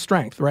working on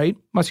strength, right?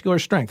 Muscular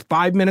strength.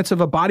 5 minutes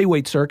of a body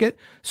weight circuit,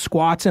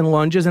 squats and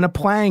lunges and a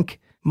plank,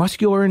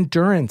 muscular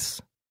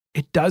endurance.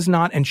 It does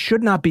not and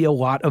should not be a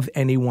lot of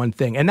any one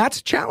thing. And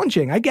that's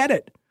challenging. I get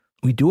it.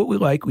 We do what we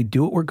like, we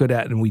do what we're good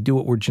at, and we do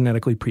what we're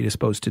genetically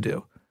predisposed to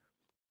do.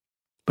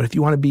 But if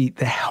you want to be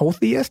the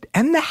healthiest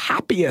and the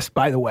happiest,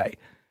 by the way,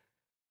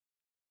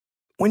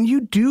 when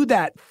you do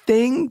that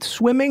thing,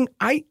 swimming,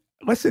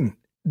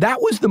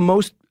 that was the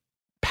most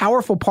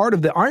powerful part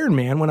of the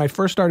Ironman when I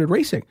first started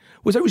racing,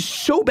 was I was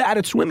so bad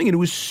at swimming and it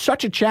was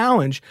such a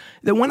challenge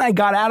that when I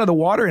got out of the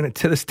water, and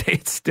to this day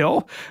it's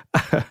still,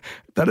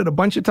 done it a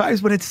bunch of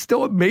times, but it's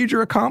still a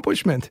major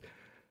accomplishment.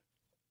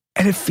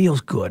 And it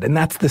feels good. And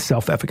that's the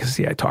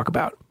self-efficacy I talk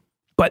about.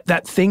 But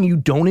that thing you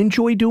don't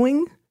enjoy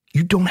doing,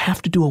 you don't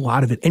have to do a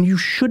lot of it. And you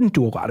shouldn't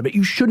do a lot of it.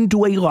 You shouldn't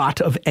do a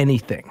lot of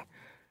anything.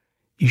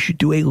 You should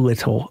do a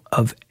little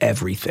of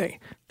everything.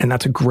 And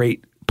that's a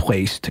great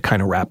place to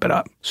kind of wrap it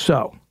up.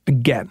 So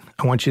again,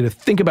 I want you to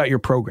think about your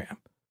program.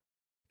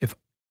 If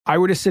I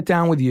were to sit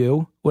down with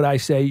you, would I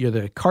say you're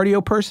the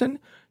cardio person,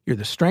 you're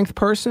the strength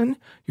person,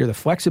 you're the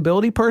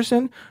flexibility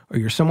person, or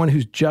you're someone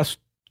who's just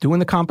doing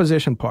the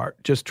composition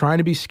part, just trying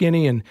to be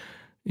skinny and,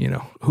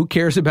 who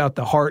cares about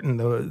the heart and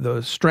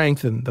the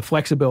strength and the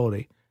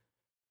flexibility?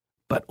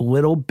 But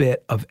little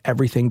bit of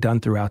everything done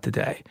throughout the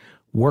day.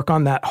 Work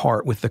on that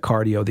heart with the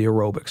cardio, the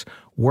aerobics.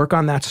 Work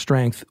on that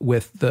strength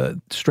with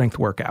the strength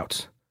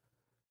workouts.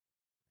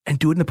 And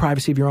do it in the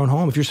privacy of your own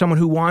home. If you're someone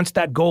who wants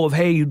that goal of,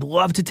 hey, you'd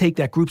love to take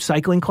that group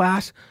cycling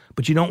class,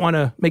 but you don't want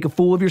to make a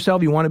fool of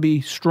yourself, you want to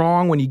be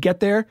strong when you get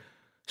there,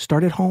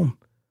 start at home.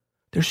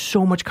 There's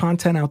so much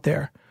content out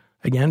there.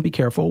 Again, be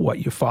careful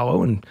what you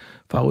follow, and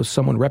follow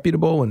someone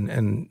reputable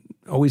and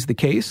always the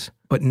case.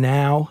 But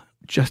now,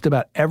 just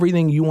about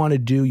everything you want to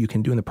do, you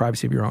can do in the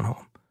privacy of your own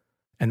home.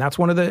 And that's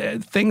one of the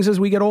things as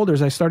we get older,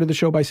 as I started the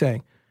show by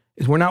saying,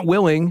 is we're not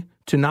willing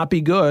to not be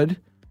good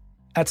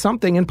at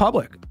something in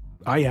public.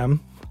 I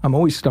am. I'm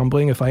always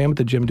stumbling if I am at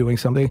the gym doing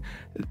something,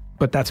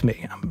 but that's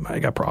me. I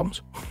got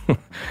problems.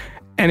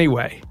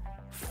 Anyway,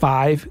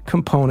 5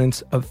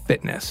 components of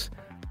fitness.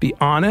 Be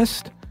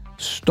honest.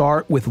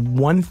 Start with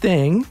one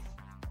thing,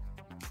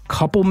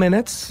 couple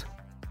minutes,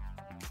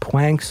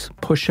 planks,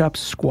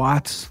 push-ups,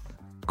 squats,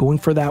 going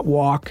for that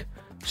walk,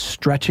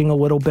 stretching a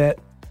little bit,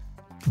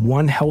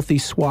 one healthy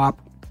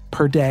swap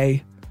per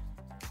day,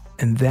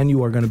 and then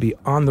you are going to be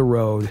on the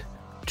road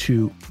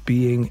to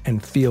being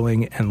and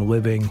feeling and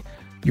living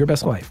your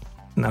best life.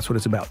 And that's what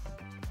it's about.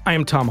 I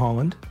am Tom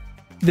Holland.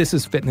 This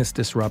is Fitness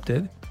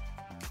Disrupted.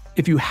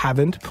 If you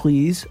haven't,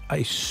 please,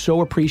 I so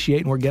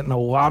appreciate, and we're getting a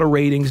lot of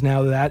ratings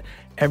now that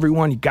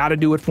everyone, you got to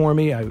do it for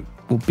me. I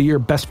will be your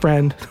best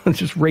friend.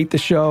 Just rate the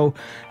show.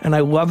 And I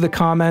love the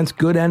comments,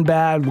 good and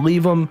bad.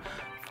 Leave them.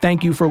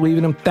 Thank you for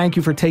leaving them. Thank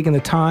you for taking the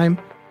time.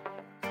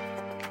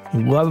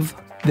 Love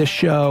this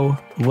show.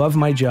 Love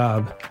my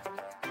job.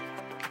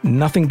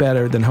 Nothing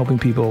better than helping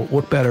people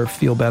look better,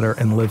 feel better,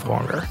 and live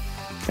longer.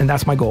 And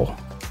that's my goal.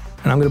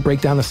 And I'm going to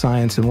break down the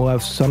science, and we'll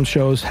have some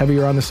shows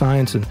heavier on the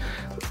science. And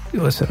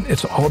listen,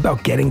 it's all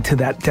about getting to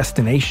that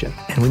destination.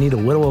 And we need a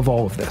little of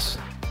all of this.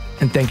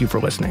 And thank you for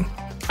listening.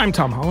 I'm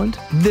Tom Holland.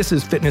 This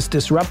is Fitness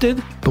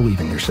Disrupted. Believe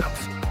in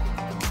yourself.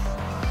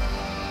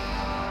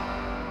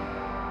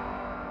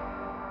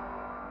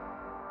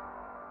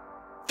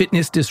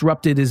 Fitness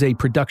Disrupted is a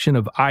production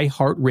of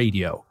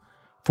iHeartRadio.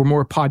 For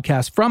more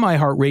podcasts from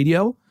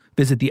iHeartRadio,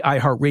 visit the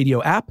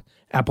iHeartRadio app,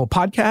 Apple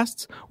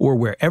Podcasts, or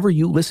wherever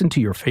you listen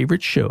to your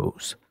favorite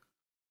shows.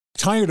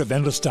 Tired of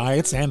endless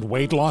diets and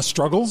weight loss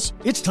struggles?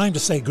 It's time to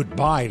say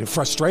goodbye to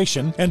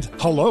frustration and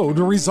hello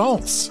to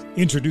results.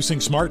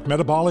 Introducing Smart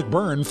Metabolic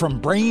Burn from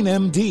Brain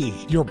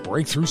MD, your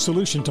breakthrough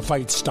solution to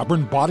fight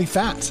stubborn body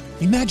fat.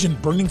 Imagine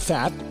burning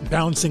fat,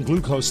 balancing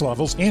glucose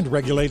levels, and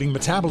regulating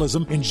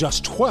metabolism in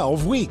just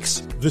 12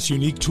 weeks. This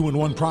unique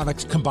 2-in-1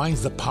 product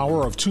combines the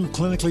power of 2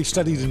 clinically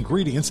studied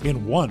ingredients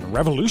in one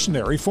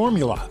revolutionary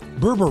formula.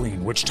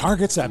 Berberine, which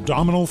targets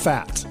abdominal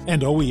fat,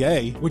 and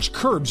OEA, which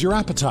curbs your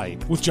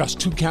appetite. With just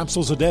 2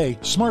 capsules a day,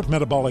 Smart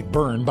Metabolic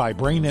Burn by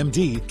Brain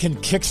MD can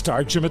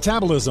kickstart your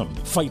metabolism,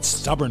 fight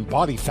stubborn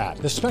body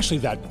fat, especially especially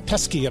that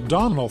pesky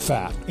abdominal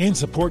fat, and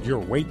support your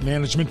weight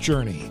management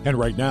journey. And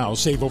right now,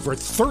 save over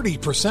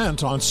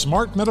 30% on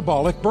Smart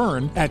Metabolic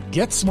Burn at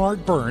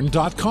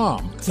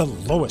GetSmartBurn.com. The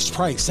lowest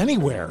price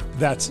anywhere.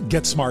 That's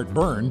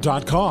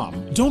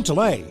GetSmartBurn.com. Don't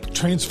delay.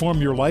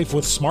 Transform your life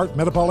with Smart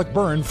Metabolic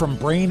Burn from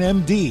Brain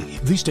MD.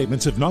 These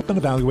statements have not been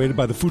evaluated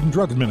by the Food and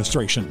Drug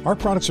Administration. Our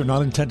products are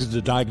not intended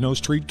to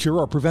diagnose, treat, cure,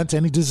 or prevent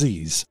any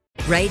disease.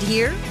 Right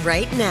here,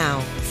 right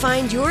now.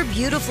 Find your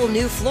beautiful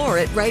new floor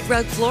at Right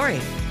Rug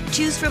Flooring.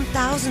 Choose from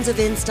thousands of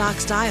in-stock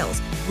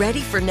styles,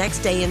 ready for next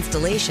day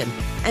installation,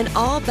 and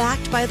all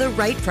backed by the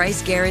right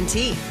price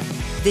guarantee.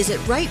 Visit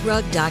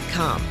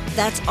rightrug.com.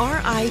 That's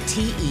RITERUG.com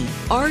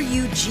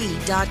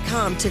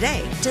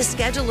today to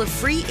schedule a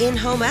free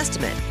in-home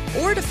estimate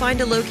or to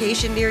find a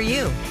location near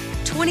you.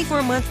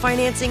 24-month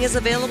financing is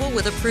available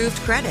with approved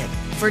credit.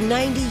 For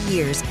 90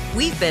 years,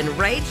 we've been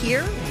right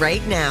here,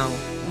 right now.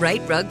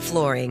 Right Rug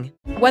Flooring.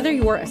 Whether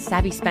you're a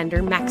savvy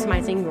spender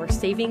maximizing your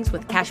savings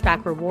with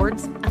cashback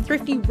rewards, a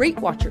thrifty rate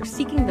watcher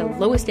seeking the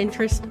lowest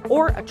interest,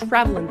 or a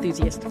travel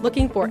enthusiast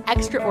looking for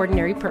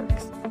extraordinary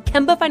perks,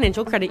 Kemba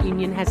Financial Credit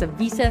Union has a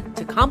visa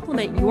to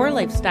complement your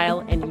lifestyle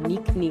and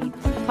unique needs.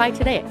 Apply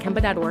today at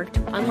Kemba.org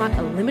to unlock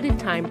a limited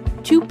time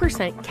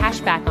 2%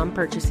 cash back on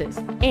purchases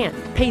and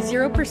pay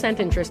 0%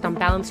 interest on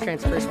balance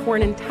transfers for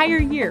an entire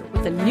year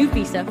with a new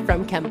visa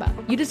from Kemba.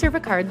 You deserve a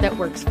card that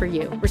works for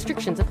you.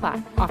 Restrictions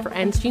apply. Offer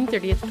ends June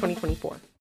 30th, 2024.